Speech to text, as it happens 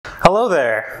Hello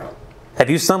there. Have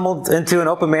you stumbled into an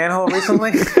open manhole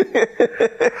recently?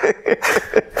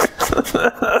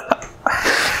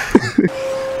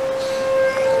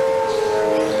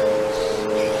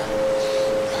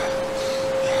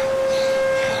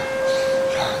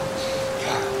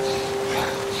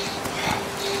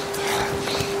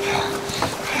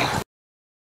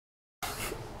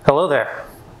 Hello there.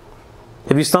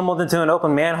 Have you stumbled into an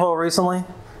open manhole recently?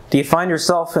 Do you find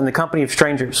yourself in the company of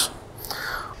strangers?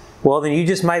 Well, then you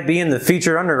just might be in the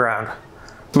future underground.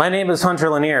 My name is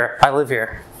Hlynur. I live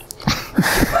here.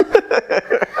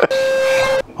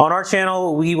 On our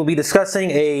channel, we will be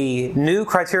discussing a new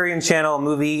Criterion Channel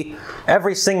movie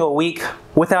every single week,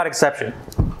 without exception.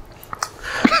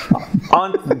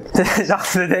 On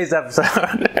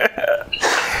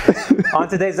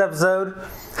today's episode,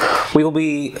 we will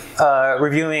be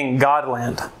reviewing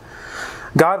Godland.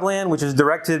 Godland, which is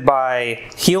directed by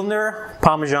Hlynur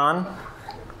Pálmason,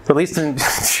 released in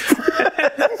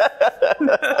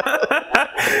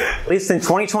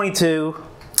 2022,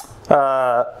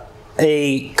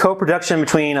 a co-production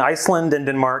between Iceland and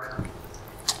Denmark,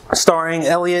 starring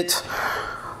Elliot.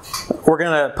 We're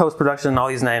gonna post-production all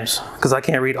these names because I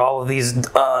can't read all of these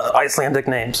Icelandic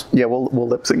names. Yeah, we'll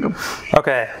lip sync them.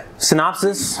 Okay,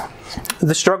 synopsis.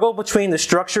 The struggle between the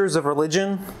structures of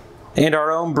religion and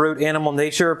our own brute animal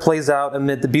nature plays out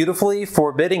amid the beautifully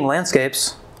forbidding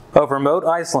landscapes of remote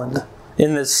Iceland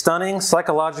in this stunning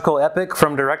psychological epic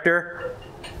from director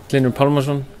Hlynur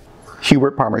Pálmason.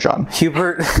 Hubert Parmesan.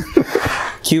 Hubert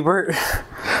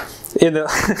in the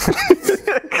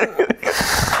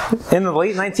in the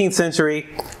late 19th century,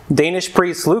 Danish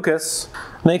priest Lucas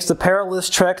makes the perilous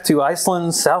trek to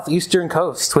Iceland's southeastern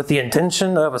coast with the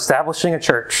intention of establishing a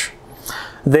church.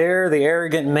 There, the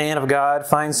arrogant man of God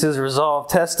finds his resolve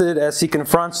tested as he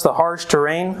confronts the harsh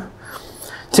terrain,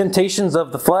 temptations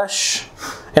of the flesh,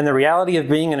 and the reality of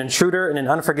being an intruder in an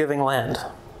unforgiving land.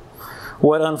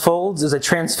 What unfolds is a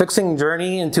transfixing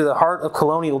journey into the heart of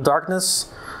colonial darkness,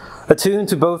 attuned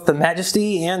to both the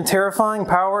majesty and terrifying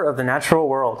power of the natural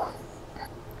world.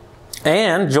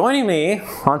 And joining me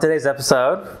on today's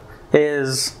episode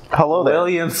is Hello there.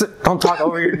 William. Don't talk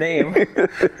over your name.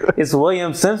 It's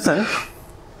William Simpson.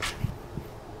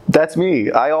 That's me.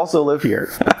 I also live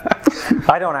here.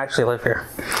 I don't actually live here.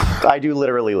 I do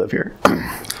literally live here.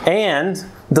 And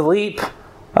Dilip,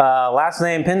 last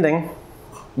name pending.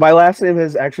 My last name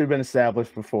has actually been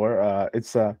established before.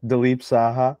 It's Dilip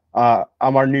Saha.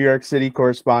 I'm our New York City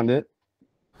correspondent.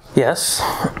 Yes.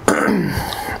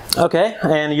 Okay,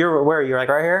 and where are you? Like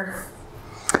right here?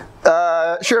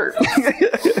 Sure.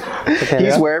 Okay,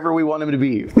 He's wherever we want him to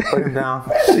be. Put him down.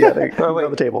 Yeah, there, Oh, wait.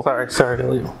 on the table. Sorry,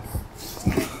 Dilip.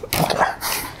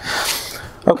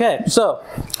 Okay, so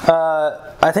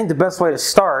I think the best way to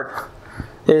start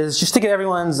is just to get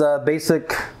everyone's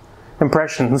basic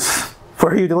impressions.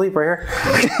 For you, Dilip, right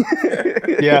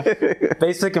here. Yeah.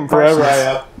 Basic impressions. Wherever I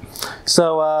am.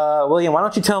 So, William, why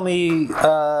don't you tell me,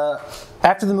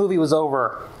 after the movie was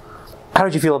over, how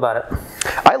did you feel about it?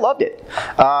 I loved it.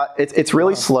 It's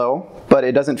really slow, but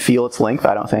it doesn't feel its length,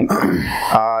 I don't think.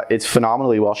 It's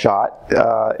phenomenally well shot.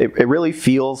 It really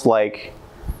feels like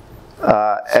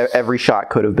every shot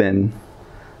could have been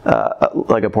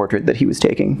like a portrait that he was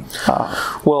taking.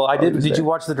 Well, I did. Did you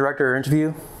watch the director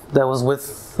interview that was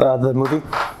with the movie?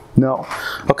 No.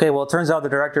 Okay, well, it turns out the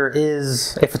director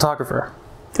is a photographer.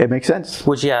 It makes sense.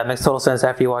 Which, yeah, it makes total sense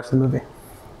after you watch the movie.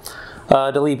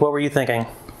 Dilip, what were you thinking?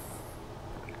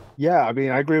 Yeah, I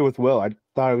mean, I agree with Will. I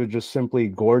thought it was just simply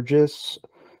gorgeous.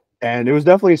 And it was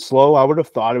definitely slow. I would have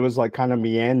thought it was like kind of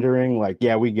meandering. Like,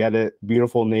 yeah, we get it.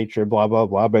 Beautiful nature, blah, blah,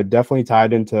 blah. But it definitely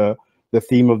tied into the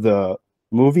theme of the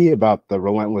movie about the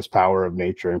relentless power of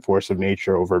nature and force of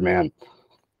nature over man.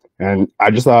 And I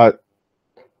just thought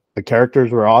the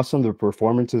characters were awesome. The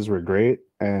performances were great.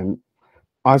 And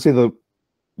honestly,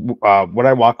 what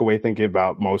I walk away thinking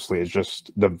about mostly is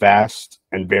just the vast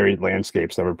and varied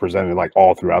landscapes that were presented like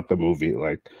all throughout the movie.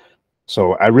 Like,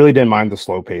 so I really didn't mind the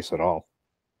slow pace at all.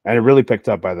 And it really picked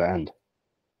up by the end.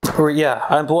 Yeah,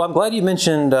 I'm glad you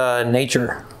mentioned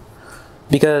nature.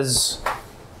 Because,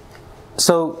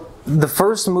 so the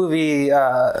first movie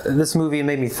this movie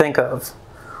made me think of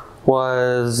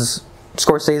was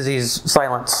Scorsese's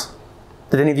Silence.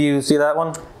 Did any of you see that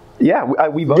one? Yeah,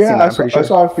 we both seen that, I'm pretty sure. I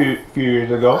saw it a few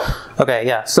years ago. Okay,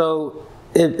 yeah. So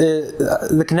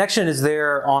the connection is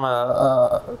there on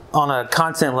a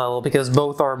content level because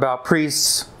both are about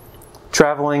priests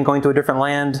traveling, going to a different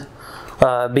land,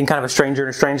 being kind of a stranger in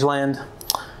a strange land.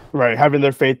 Right, having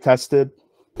their faith tested.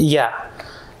 Yeah.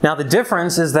 Now the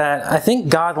difference is that I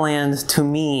think Godland, to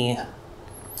me,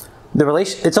 the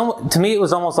relation, it's almost, to me, it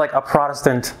was almost like a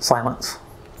Protestant silence.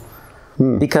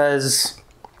 Because,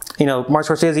 you know,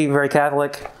 Martin Scorsese, very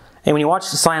Catholic, and when you watch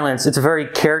Silence, it's very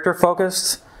character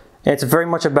focused. It's very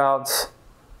much about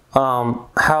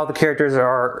how the characters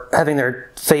are having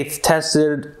their faith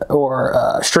tested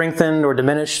or strengthened or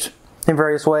diminished in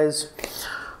various ways.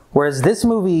 Whereas this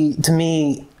movie, to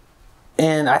me,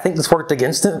 and I think this worked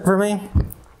against it for me,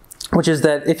 which is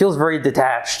that it feels very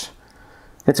detached.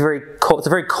 It's very cold. It's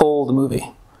a very cold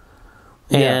movie.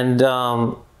 Yeah. And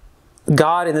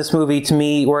God in this movie, to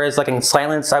me, whereas like in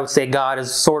Silence, I would say God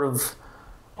is sort of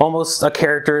almost a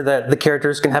character that the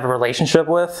characters can have a relationship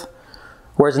with.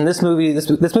 Whereas in this movie,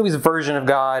 this movie's version of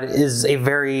God is a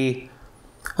very,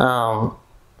 I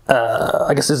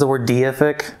guess is the word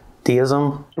deific,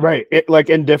 deism. Right, like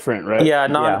indifferent, right? Yeah, a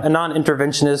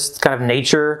non-interventionist kind of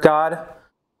nature God.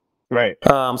 Right.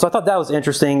 So I thought that was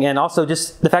interesting, and also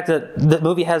just the fact that the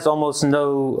movie has almost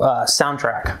no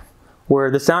soundtrack,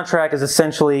 where the soundtrack is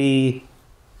essentially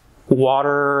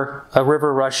water, a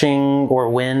river rushing, or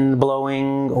wind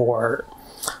blowing, or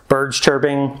birds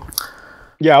chirping.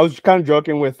 Yeah, I was kind of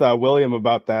joking with William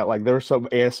about that. Like, there were some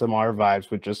ASMR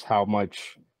vibes with just how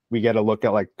much we get a look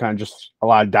at, like, kind of just a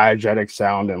lot of diegetic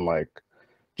sound and, like,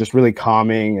 just really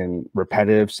calming and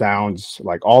repetitive sounds.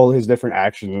 Like, all his different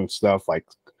actions and stuff, like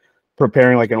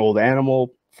preparing, like, an old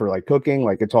animal for, like, cooking.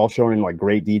 Like, it's all shown in, like,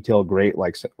 great detail, great,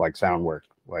 like sound work.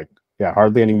 Like, yeah,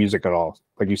 hardly any music at all.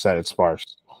 Like you said, it's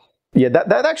sparse. Yeah,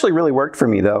 that actually really worked for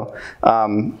me, though.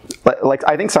 Like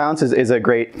I think Silence is a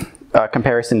great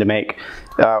comparison to make,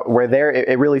 where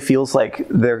it really feels like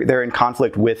they're in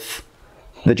conflict with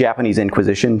the Japanese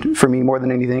Inquisition for me more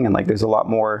than anything, and like there's a lot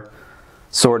more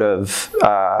sort of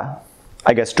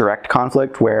I guess direct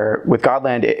conflict. Where with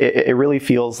Godland, it really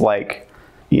feels like,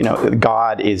 you know,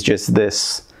 God is just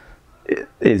this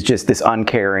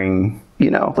uncaring, you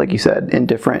know, like you said,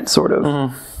 indifferent sort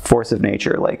of force of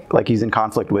nature, like he's in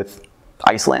conflict with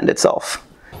Iceland itself.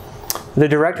 The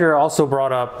director also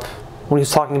brought up, when he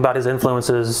was talking about his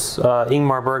influences,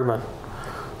 Ingmar Bergman,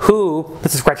 who,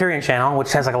 this is Criterion Channel,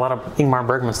 which has like a lot of Ingmar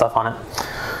Bergman stuff on it,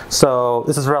 so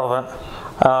this is relevant.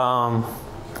 So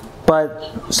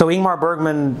Ingmar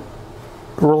Bergman,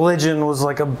 religion was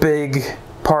like a big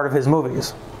part of his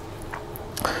movies,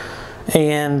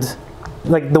 and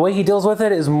like the way he deals with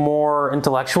it is more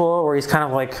intellectual, where he's kind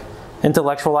of like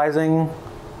intellectualizing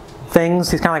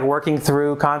things. He's kind of like working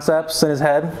through concepts in his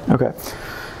head. Okay.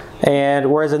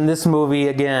 And whereas in this movie,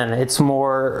 again, it's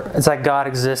like God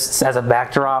exists as a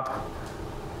backdrop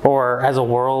or as a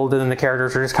world, and then the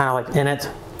characters are just kind of like in it.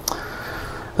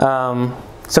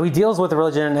 So he deals with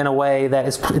religion in a way that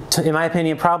is, in my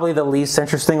opinion, probably the least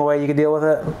interesting way you could deal with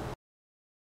it.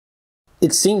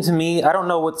 It seemed to me, I don't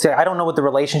know what the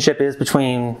relationship is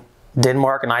between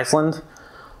Denmark and Iceland,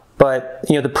 but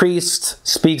you know, the priest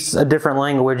speaks a different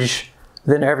language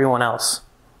than everyone else,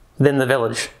 than the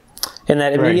village, and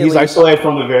that immediately he's isolated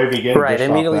from the very beginning. Right,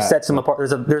 immediately sets him apart.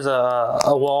 There's a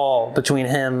wall between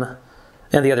him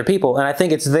and the other people, and I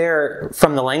think it's there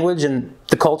from the language and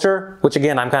the culture, which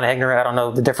again I'm kind of ignorant. I don't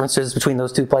know the differences between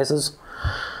those two places,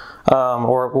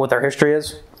 or what their history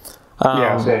is.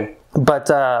 Yeah, same.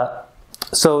 But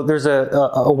so there's a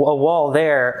wall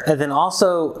there, and then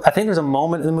also I think there's a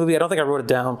moment in the movie, I don't think I wrote it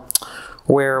down,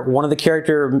 where one of the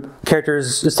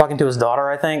characters is talking to his daughter,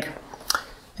 I think,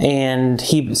 and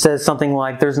he says something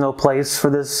like, "There's no place for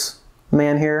this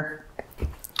man here."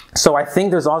 So I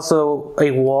think there's also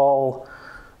a wall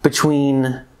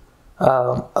between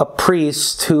a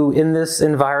priest who, in this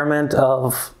environment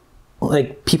of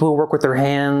like people who work with their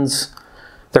hands,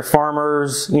 they're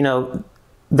farmers, you know,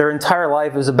 their entire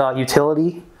life is about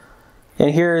utility.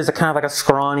 And here is a kind of like a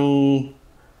scrawny,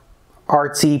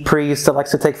 artsy priest that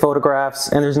likes to take photographs,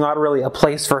 and there's not really a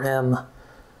place for him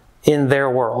in their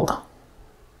world.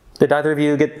 Did either of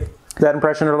you get that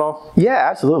impression at all? Yeah,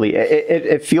 absolutely.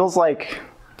 It feels like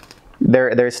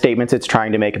there's statements it's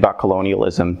trying to make about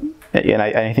colonialism, and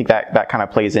I think that kind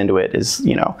of plays into it. Is,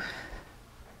 you know,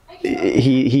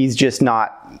 he's just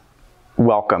not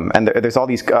welcome, and there's all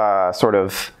these sort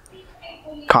of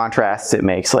contrasts it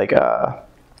makes. Like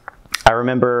I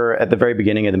remember at the very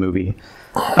beginning of the movie,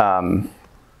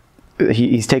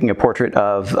 he's taking a portrait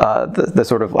of the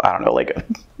sort of, I don't know, like a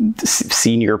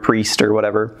senior priest or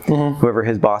whatever, whoever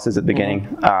his boss is at the beginning,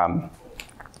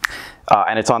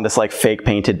 and it's on this like fake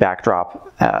painted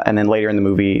backdrop, and then later in the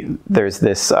movie there's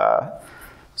this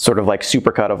sort of like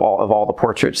supercut of all the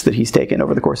portraits that he's taken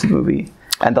over the course of the movie.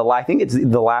 And I think it's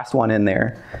the last one in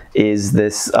there is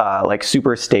this like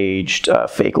super staged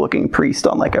fake looking priest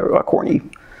on like a corny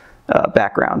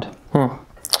background.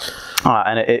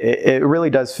 And it really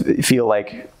does feel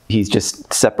like he's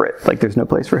just separate. Like there's no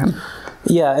place for him.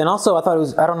 Yeah, and also I thought it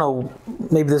was, I don't know,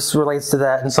 maybe this relates to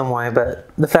that in some way, but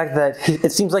the fact that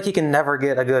it seems like he can never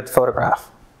get a good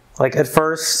photograph. Like at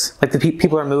first, like the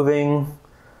people are moving,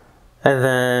 and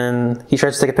then he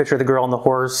tries to take a picture of the girl on the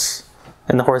horse,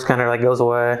 and the horse kind of like goes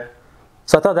away.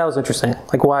 So I thought that was interesting.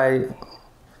 Like why,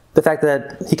 the fact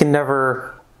that he can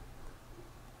never,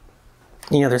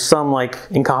 you know, there's some like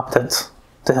incompetence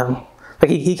to him.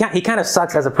 Like he kind of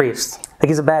sucks as a priest. Like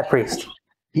he's a bad priest.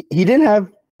 He didn't have,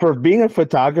 for being a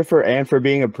photographer and for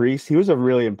being a priest, he was a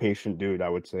really impatient dude, I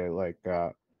would say. Like,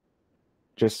 I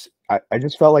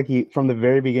just felt like he, from the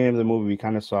very beginning of the movie, we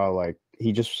kind of saw like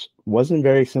he just wasn't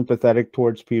very sympathetic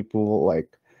towards people,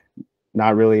 like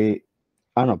not really,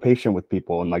 I don't know, patient with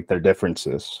people and like their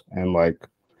differences. And like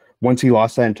once he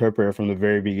lost that interpreter from the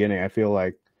very beginning, I feel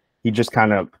like he just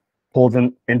kind of pulled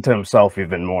him into himself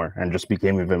even more and just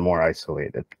became even more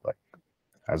isolated, like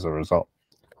as a result.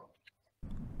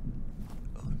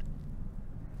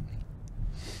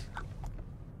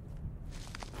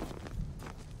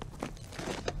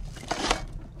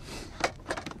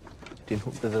 Din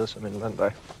hund bevæger sig mindre end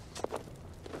dig.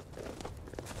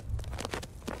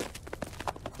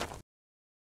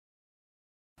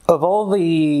 Of all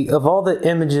the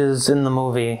images in the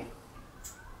movie,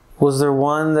 was there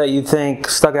one that you think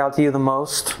stuck out to you the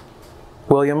most,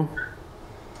 William?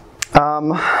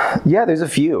 Yeah, there's a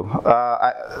few.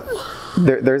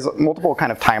 There's multiple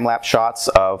kind of time-lapse shots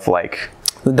of like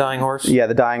The dying horse? Yeah,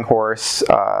 the dying horse,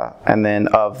 and then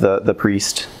of the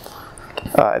priest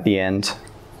at the end.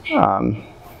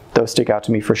 Those stick out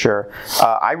to me for sure.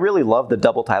 I really love the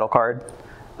double title card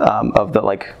of the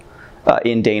like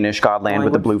in Danish Godland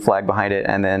with the blue flag behind it,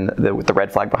 and then with the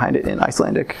red flag behind it in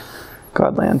Icelandic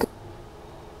Godland.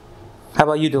 How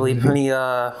about you, Dilip? Any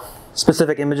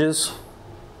specific images?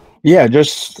 Yeah,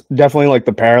 just definitely like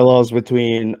the parallels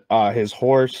between his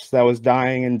horse that was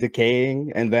dying and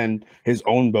decaying, and then his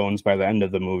own bones by the end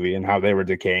of the movie, and how they were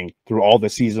decaying through all the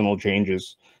seasonal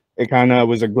changes. It kind of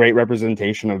was a great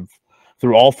representation of,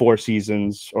 through all 4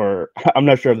 seasons, or I'm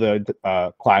not sure of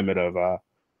the climate of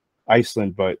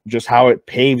Iceland, but just how it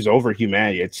paves over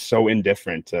humanity. It's so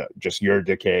indifferent to just your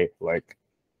decay, like,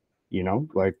 you know,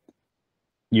 like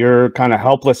you're kind of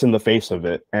helpless in the face of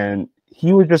it. And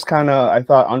he was just kind of, I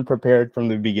thought, unprepared from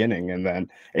the beginning, and then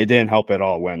it didn't help at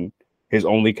all when his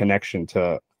only connection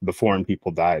to the foreign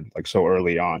people died like so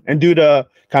early on, and due to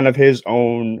kind of his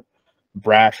own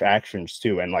brash actions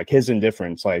too, and like his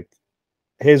indifference. Like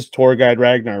his tour guide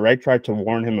Ragnar, right, tried to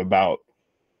warn him about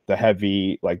the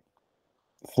heavy like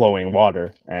flowing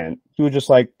water, and he was just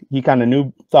like, he kind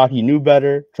of thought he knew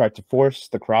better, tried to force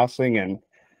the crossing, and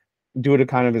due to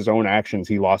kind of his own actions,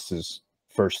 he lost his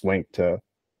first link to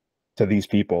these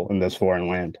people in this foreign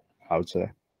land, I would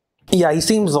say. Yeah, he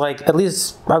seems like, at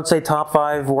least I would say, top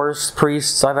 5 worst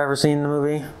priests I've ever seen in the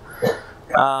movie.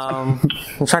 I'm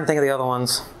trying to think of the other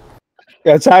ones.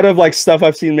 Yeah, it's out of like stuff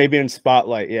I've seen maybe in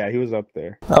Spotlight. Yeah, he was up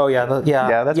there. Oh yeah,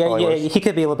 that's probably worse. He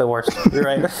could be a little bit worse. You're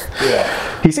right.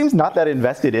 Yeah, he seems not that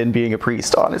invested in being a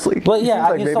priest, honestly. Well, yeah,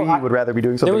 like maybe he would rather be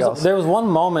doing something else. There was one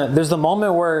moment. There's the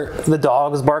moment where the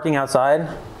dog is barking outside,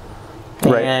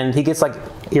 right, and he gets like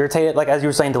irritated, like as you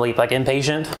were saying, Dilip, like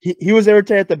impatient. He was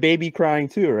irritated at the baby crying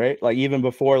too, right? Like even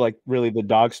before like really the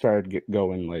dog started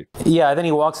going. Like yeah, then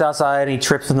he walks outside and he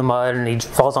trips in the mud and he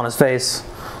falls on his face.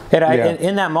 And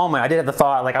in that moment, I did have the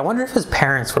thought, like, I wonder if his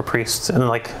parents were priests, and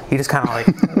like he just kind of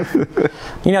like,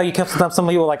 you know, you come some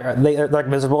people like they're like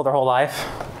miserable their whole life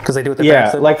because they do what their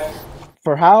parents did. Like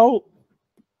for how,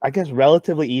 I guess,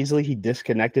 relatively easily he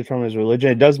disconnected from his religion,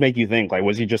 it does make you think, like,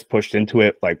 was he just pushed into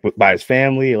it like by his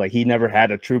family? Like he never had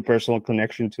a true personal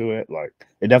connection to it. Like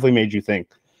it definitely made you think,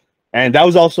 and that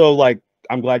was also like,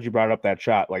 I'm glad you brought up that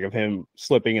shot, like of him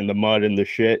slipping in the mud and the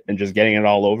shit and just getting it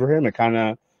all over him. It kind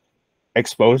of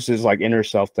exposed his like inner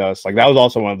self to us. Like that was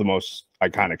also one of the most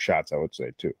iconic shots, I would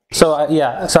say too. So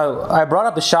yeah, so I brought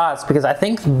up the shots because I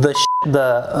think the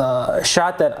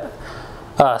shot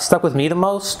that stuck with me the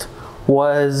most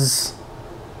was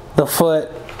the foot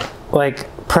like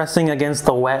pressing against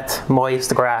the wet,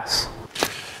 moist grass.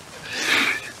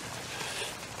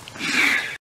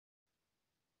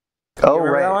 Oh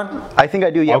right, I think I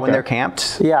do. Yeah, okay. When they're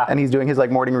camped. Yeah, and he's doing his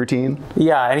like morning routine.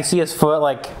 Yeah, and you see his foot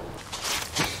like.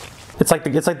 It's like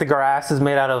the grass is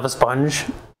made out of a sponge.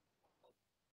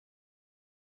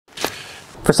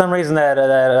 For some reason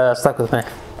that stuck with me. I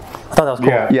thought that was cool.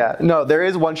 Yeah. No, there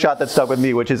is one shot that stuck with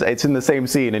me, which is it's in the same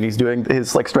scene, and he's doing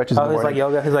his like stretches in the morning. Like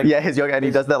yoga. He's like his yoga, and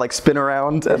he does that like spin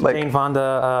around and like Jane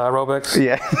Fonda aerobics.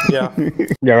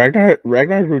 Yeah.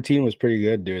 Ragnar's routine was pretty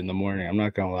good, dude. In the morning, I'm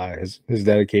not gonna lie, his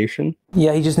dedication.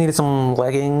 Yeah, he just needed some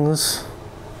leggings.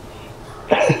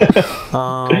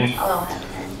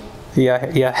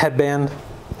 Yeah, headband,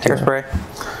 hairspray.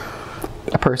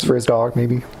 A purse for his dog,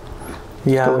 maybe.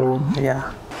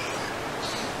 Yeah.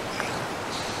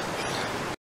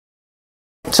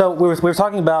 So we were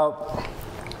talking about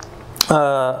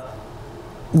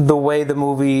the way the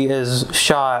movie is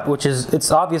shot, which is,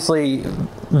 it's obviously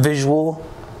visual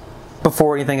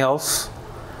before anything else.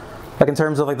 Like in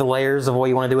terms of like the layers of what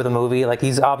you want to do with a movie, like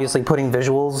he's obviously putting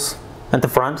visuals at the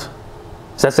front.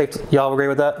 Is that safe? Y'all agree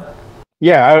with that?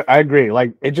 Yeah, I agree.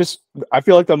 Like I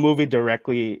feel like the movie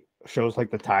directly shows like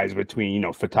the ties between, you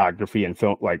know, photography and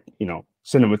film, like, you know,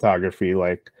 cinematography,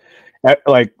 like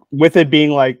with it being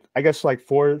like, I guess like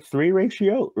 4:3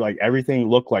 ratio, like everything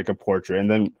looked like a portrait. And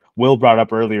then Will brought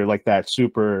up earlier, like that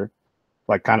super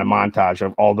like kind of montage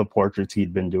of all the portraits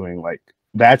he'd been doing. Like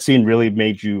that scene really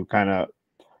made you kind of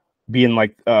be in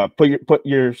like put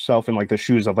yourself in like the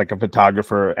shoes of like a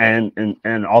photographer and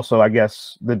also I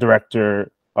guess the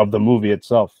director of the movie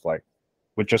itself, like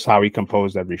with just how he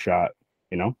composed every shot.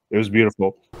 You know, it was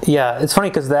beautiful. Yeah, it's funny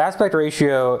because the aspect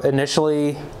ratio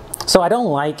initially, so I don't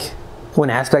like when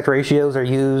aspect ratios are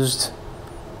used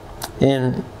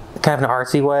in kind of an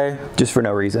artsy way, Just for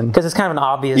no reason. because it's kind of an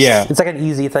obvious, it's like an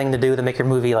easy thing to do to make your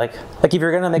movie like if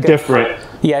you're gonna make Different.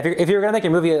 if you're gonna make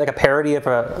your movie like a parody of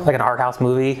like an art house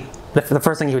movie, the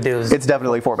first thing you would do is It's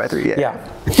definitely 4:3.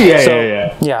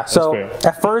 yeah. So fair.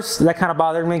 at first that kind of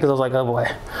bothered me because I was like, oh boy.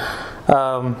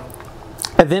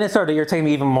 And then it started to irritate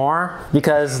me even more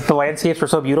because the landscapes were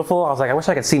so beautiful. I was like, I wish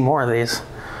I could see more of these.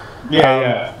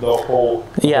 The whole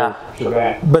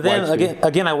shebang. But then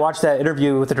again, I watched that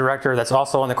interview with the director that's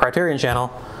also on the Criterion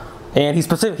channel, and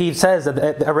he says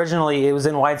that originally it was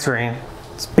in widescreen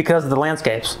because of the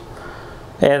landscapes,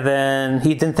 and then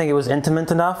he didn't think it was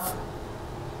intimate enough,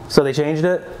 so they changed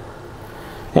it.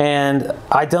 And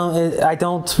I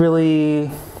don't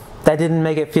really, that didn't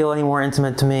make it feel any more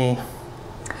intimate to me.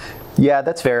 Yeah,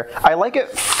 that's fair. I like it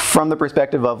from the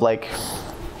perspective of like,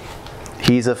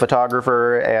 he's a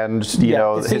photographer and you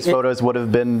know his photos would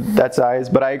have been that size,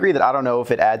 but I agree that I don't know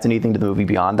if it adds anything to the movie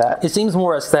beyond that. It seems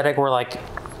more aesthetic, where like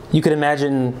you could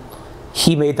imagine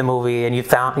he made the movie and you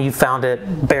found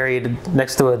it buried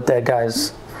next to a dead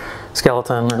guy's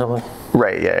skeleton or something.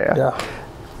 Right, yeah.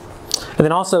 And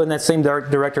then also in that same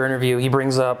director interview,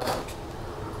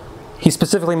 he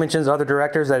specifically mentions other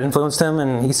directors that influenced him,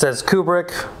 and he says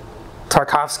Kubrick,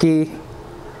 Tarkovsky,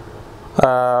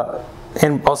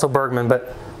 and also Bergman.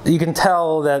 But you can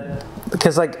tell that,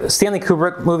 because like Stanley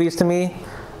Kubrick movies to me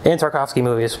and Tarkovsky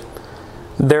movies,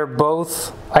 they're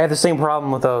both, I have the same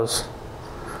problem with those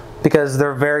because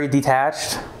they're very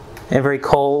detached and very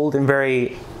cold and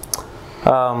very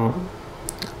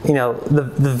you know,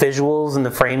 the visuals and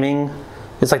the framing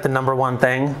is like the #1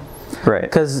 thing. Right.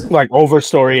 Because like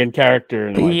overstory and character.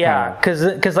 And like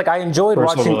because like I enjoyed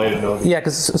watching. Yeah,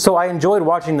 because I enjoyed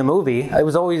watching the movie. It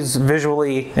was always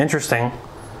visually interesting,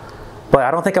 but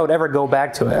I don't think I would ever go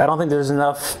back to it. I don't think there's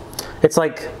enough. It's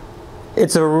like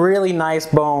it's a really nice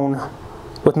bone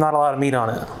with not a lot of meat on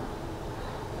it.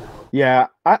 Yeah,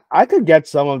 I could get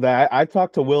some of that. I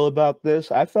talked to Will about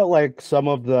this. I felt like some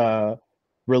of the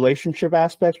relationship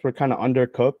aspects were kind of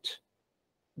undercooked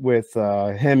with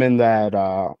him and that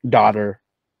daughter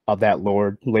of that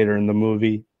lord later in the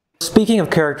movie. Speaking of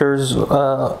characters,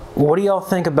 what do y'all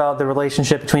think about the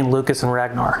relationship between Lucas and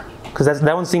Ragnar? Because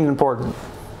that one seemed important.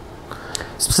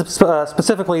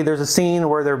 Specifically, there's a scene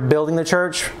where they're building the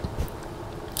church,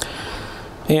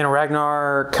 and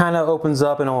Ragnar kind of opens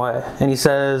up in a way, and he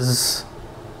says,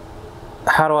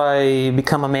 "How do I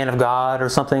become a man of God?" or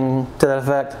something to that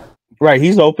effect. Right,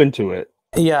 he's open to it.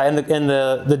 Yeah, and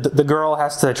the girl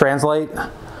has to translate,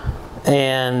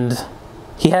 and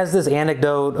he has this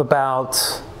anecdote about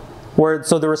where.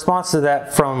 So the response to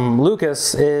that from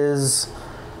Lucas is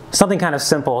something kind of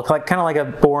simple, kind of like a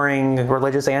boring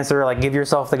religious answer, like "give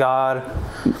yourself to God."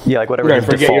 Yeah, like whatever his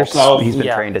default he's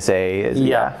been trained to say is.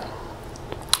 Yeah.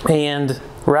 And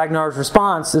Ragnar's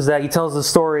response is that he tells the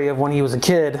story of when he was a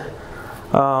kid.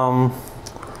 I'm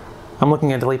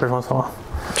looking at the leapers once in a while.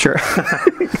 Sure.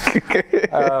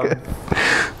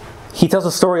 He tells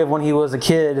a story of when he was a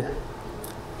kid,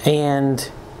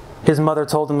 and his mother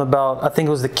told him about, I think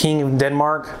it was the king of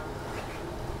Denmark,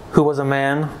 who was a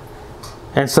man.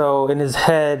 And so in his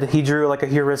head, he drew like a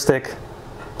heuristic: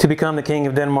 to become the king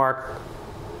of Denmark,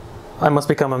 I must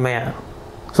become a man.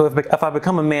 So if I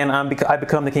become a man, I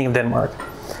become the king of Denmark.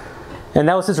 And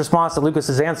that was his response to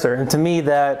Lucas's answer. And to me,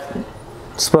 that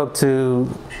spoke to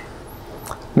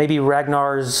maybe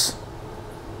Ragnar's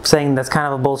saying that's kind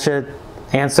of a bullshit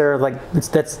answer. Like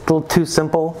that's a little too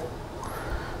simple.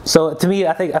 So to me,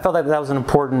 I felt like that was an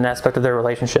important aspect of their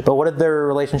relationship. But what did their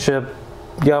relationship?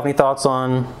 Do you have any thoughts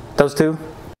on those two?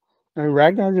 I mean,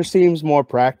 Ragnar just seems more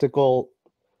practical,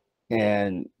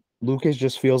 and Lucas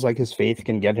just feels like his faith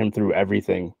can get him through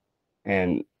everything.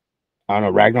 And I don't know,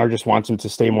 Ragnar just wants him to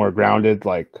stay more grounded,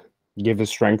 like give his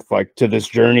strength like to this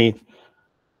journey.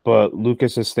 But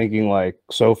Lucas is thinking like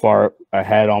so far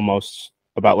ahead almost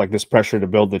about like this pressure to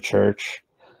build the church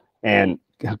and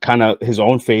kind of his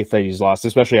own faith that he's lost,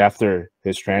 especially after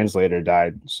his translator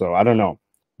died. So I don't know.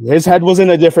 His head was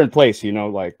in a different place, you know,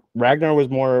 like Ragnar was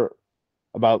more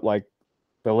about like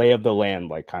the lay of the land,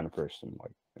 like kind of person.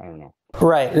 Like, I don't know.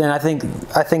 Right. And I think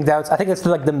that's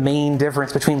like the main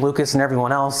difference between Lucas and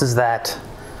everyone else is that,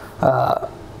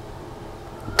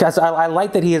 because I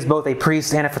like that he is both a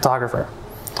priest and a photographer.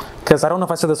 Because I don't know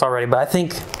if I said this already, but I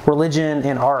think religion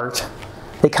and art,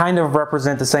 they kind of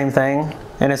represent the same thing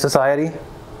in a society.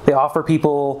 They offer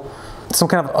people some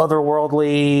kind of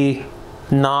otherworldly,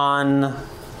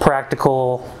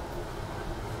 non-practical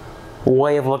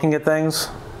way of looking at things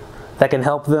that can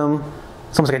help them.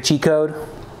 It's almost like a cheat code.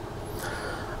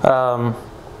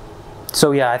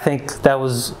 So yeah, I think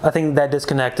that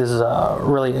disconnect is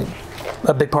really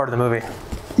a big part of the movie.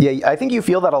 Yeah, I think you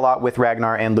feel that a lot with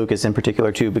Ragnar and Lucas in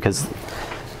particular too, because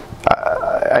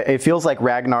it feels like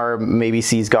Ragnar maybe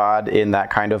sees God in that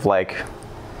kind of like,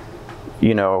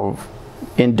 you know,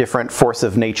 indifferent force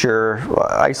of nature,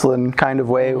 Iceland kind of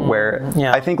way, where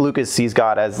I think Lucas sees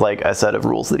God as like a set of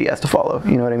rules that he has to follow.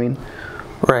 You know what I mean?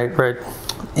 Right.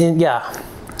 And yeah.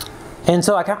 And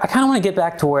so I kind of want to get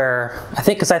back to where I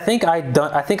think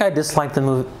I disliked the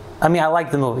movie. I mean, I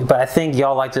liked the movie, but I think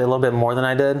y'all liked it a little bit more than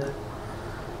I did.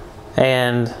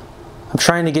 And I'm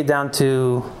trying to get down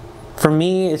to, for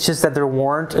me, it's just that there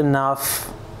weren't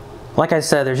enough, like I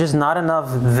said, there's just not enough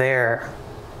there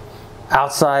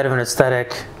outside of an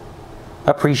aesthetic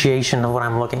appreciation of what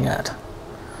I'm looking at.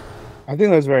 I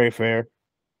think that's very fair.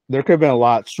 There could have been a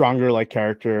lot stronger like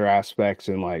character aspects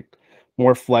and like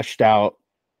more fleshed out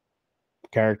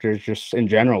characters just in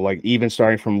general, like even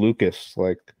starting from Lucas.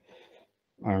 Like,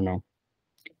 I don't know.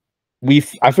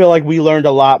 I feel like we learned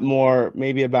a lot more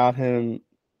maybe about him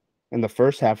in the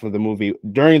first half of the movie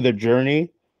during the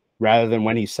journey rather than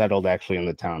when he settled actually in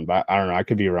the town. But I don't know, I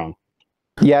could be wrong.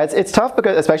 Yeah, it's tough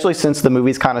because especially since the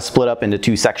movie's kind of split up into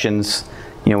two sections.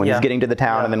 You know, when he's getting to the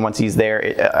town and then once he's there,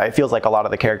 it feels like a lot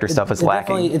of the character stuff is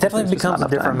lacking. It definitely becomes a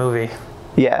different movie.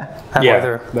 Yeah.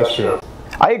 That's true.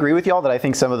 I agree with y'all that I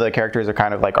think some of the characters are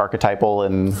kind of like archetypal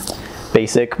and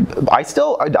basic. I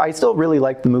still really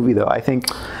like the movie though. I think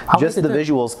just the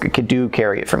visuals could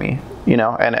carry it for me, you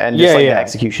know, and just the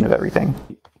execution of everything.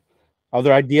 Are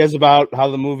there ideas about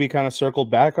how the movie kind of circled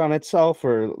back on itself,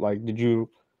 or like did you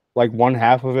like one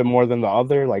half of it more than the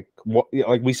other? Like what,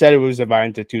 like we said, it was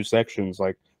divided into two sections.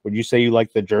 Like, would you say you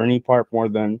like the journey part more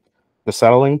than the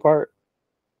settling part?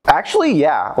 Actually,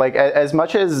 yeah. Like as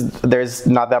much as there's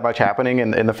not that much happening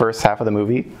in the first half of the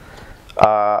movie,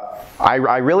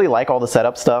 I really like all the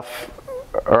setup stuff,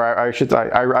 or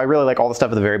I really like all the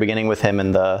stuff at the very beginning with him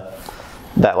and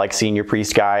that like senior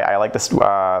priest guy. I like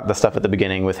the stuff at the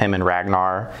beginning with him and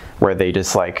Ragnar, where they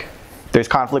just like there's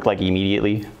conflict like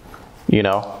immediately. You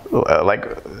know,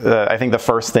 I think the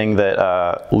first thing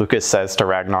that Lucas says to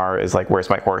Ragnar is like, "Where's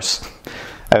my horse?"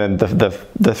 And then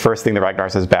the first thing that Ragnar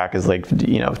says back is like,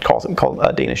 you know, calls him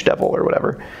a Danish devil or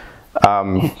whatever.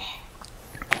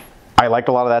 I liked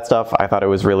a lot of that stuff. I thought it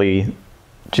was really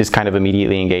just kind of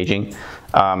immediately engaging,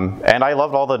 and I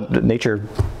loved all the nature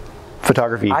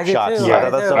photography shots. Too.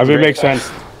 Yeah, I mean, it makes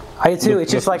sense. I did too.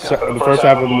 It's just like the first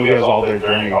half of the movie has all their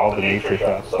journey, all the nature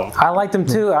stuff. So I liked them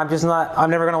too. I'm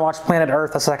never gonna watch Planet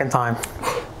Earth a second time.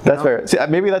 That's fair. See,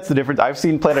 maybe that's the difference. I've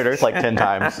seen Planet Earth like 10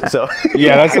 times. So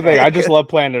yeah, that's the thing. I just love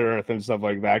Planet Earth and stuff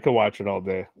like that. I could watch it all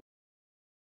day.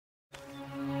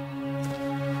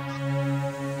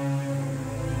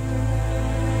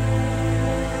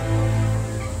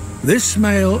 This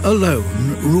male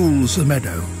alone rules the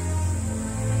meadow.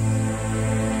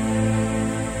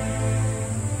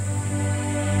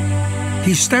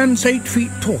 He stands 8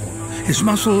 feet tall, his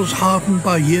muscles hardened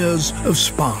by years of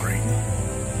sparring.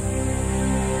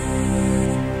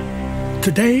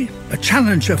 Today, a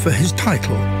challenger for his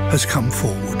title has come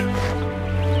forward.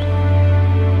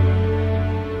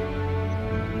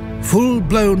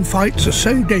 Full-blown fights are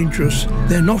so dangerous,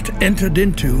 they're not entered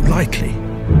into lightly.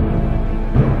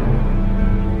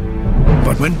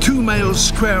 But when two males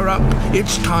square up,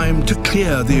 it's time to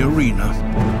clear the arena.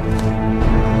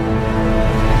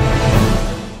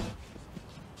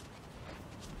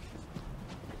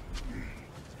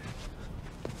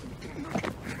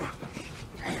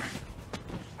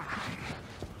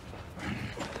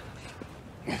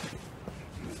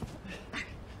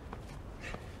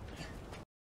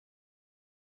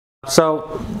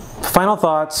 So, final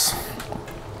thoughts.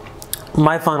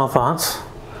 My final thoughts.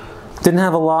 Didn't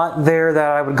have a lot there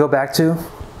that I would go back to,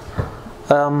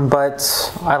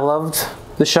 but I loved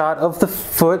the shot of the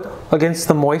foot against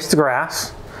the moist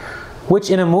grass, which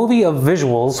in a movie of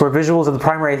visuals, where visuals are the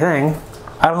primary thing,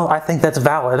 I don't know, I think that's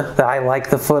valid, that I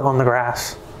like the foot on the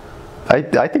grass.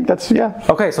 I think that's, yeah.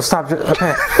 Okay, so stop.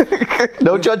 Okay.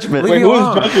 No judgment. Leave me Who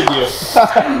alone. is judging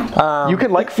you? You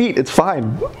can like feet, it's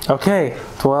fine. Okay,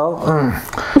 well,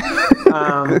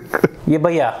 yeah,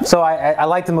 but yeah. So I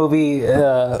like the movie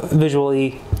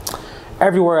visually.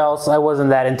 Everywhere else, I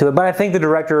wasn't that into it, but I think the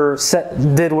director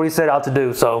did what he set out to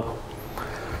do. So,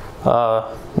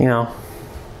 you know,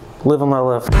 live and let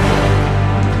live.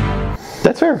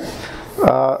 That's fair.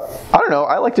 I don't know.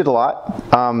 I liked it a lot.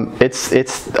 It's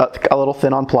a little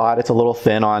thin on plot. It's a little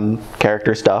thin on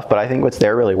character stuff, but I think what's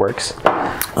there really works.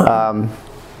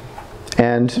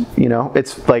 And you know,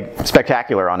 it's like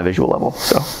spectacular on a visual level.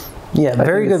 So Yeah,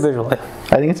 very good visually.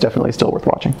 I think it's definitely still worth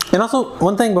watching. And also,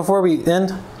 one thing before we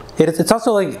end, it's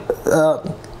also like,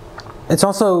 it's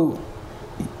also,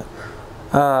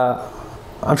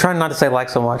 I'm trying not to say like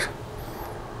so much.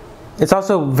 It's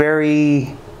also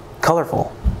very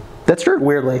colorful. That's true.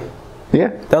 Weirdly. Yeah.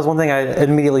 That was one thing I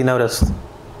immediately noticed.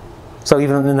 So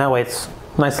even in that way, it's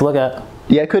nice to look at.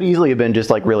 Yeah, it could easily have been just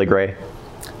like really gray.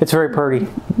 It's very pretty.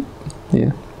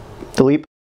 Yeah. Delete.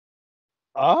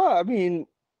 I mean,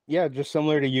 yeah, just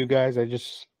similar to you guys.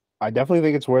 I definitely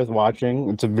think it's worth watching.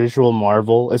 It's a visual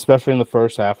marvel, especially in the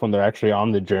first half when they're actually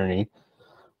on the journey.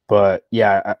 But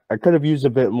yeah, I could have used a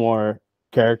bit more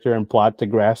character and plot to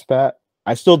grasp that.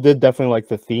 I still did definitely like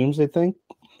the themes, I think,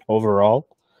 overall.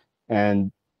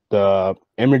 And the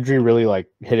imagery really like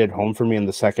hit it home for me in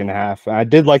the second half. And I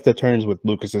did like the turns with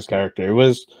Lucas's character. It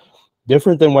was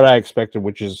different than what I expected,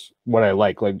 which is what I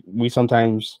like. Like, we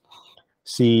sometimes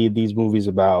see these movies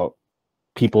about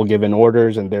people given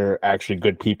orders and they're actually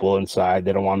good people inside.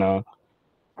 They don't want to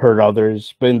hurt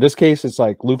others. But in this case, it's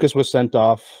like Lucas was sent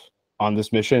off on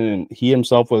this mission and he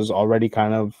himself was already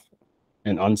kind of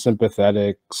an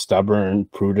unsympathetic, stubborn,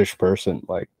 prudish person.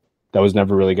 Like, that was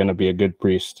never really going to be a good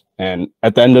priest. And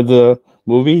at the end of the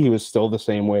movie, he was still the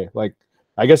same way. Like,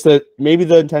 I guess that maybe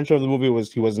the intention of the movie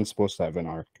was he wasn't supposed to have an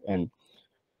arc. And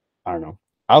I don't know.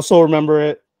 I also remember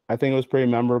it. I think it was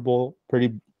pretty memorable,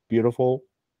 pretty beautiful,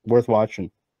 worth watching.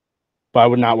 But I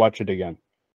would not watch it again.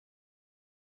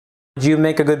 Did you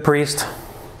make a good priest?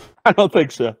 I don't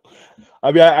think so.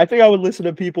 I mean, I think I would listen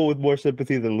to people with more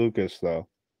sympathy than Lucas, though.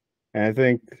 And I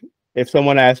think if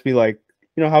someone asked me, like,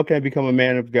 you know, how can I become a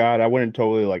man of God? I wouldn't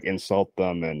totally like insult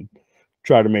them and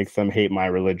try to make them hate my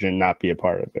religion, not be a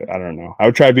part of it. I don't know. I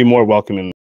would try to be more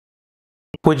welcoming.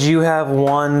 Would you have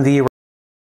won the...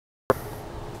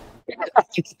 I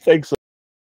think so.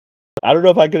 I don't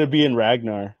know if I could be in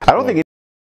Ragnar. I don't think it.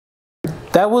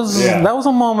 That was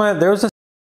a moment. There was a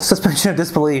suspension of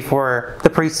disbelief where the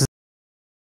priest is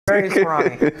very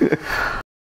scrawny.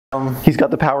 He's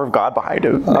got the power of God behind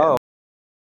him. Oh,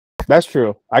 That's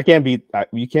true. I can't beat.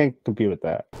 You can't compete with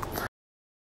that.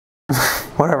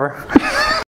 whatever.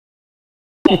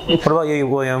 What about you,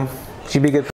 William? Should you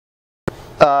be good?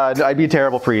 I'd be a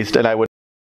terrible priest, and I wouldn't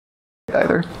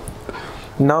either.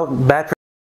 No, bad priest.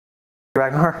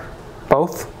 Ragnar?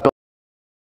 Both?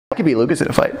 I could beat Lucas in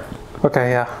a fight.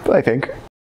 Okay, yeah. I think.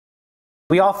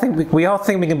 We all think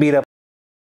we can beat up.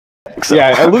 So.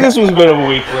 Yeah, Lucas was a bit of a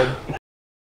weakling.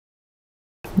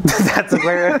 That's a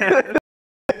great.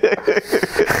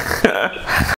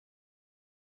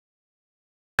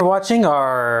 For watching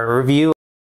our review.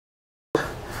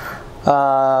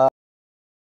 Come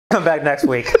back next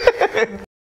week.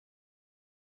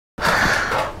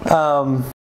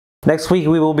 Next week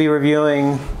we will be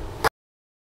reviewing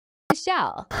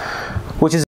Michelle,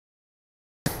 which is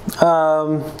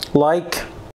like,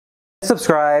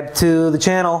 subscribe to the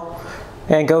channel,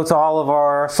 and go to all of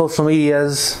our social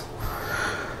medias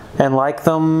and like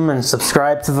them and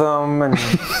subscribe to them and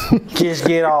just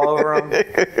get all over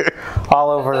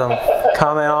them,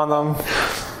 comment on them,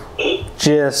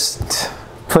 just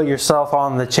put yourself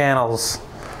on the channels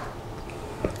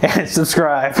and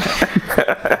subscribe.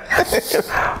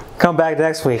 Come back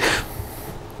next week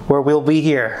where we'll be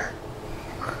here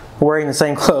wearing the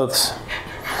same clothes.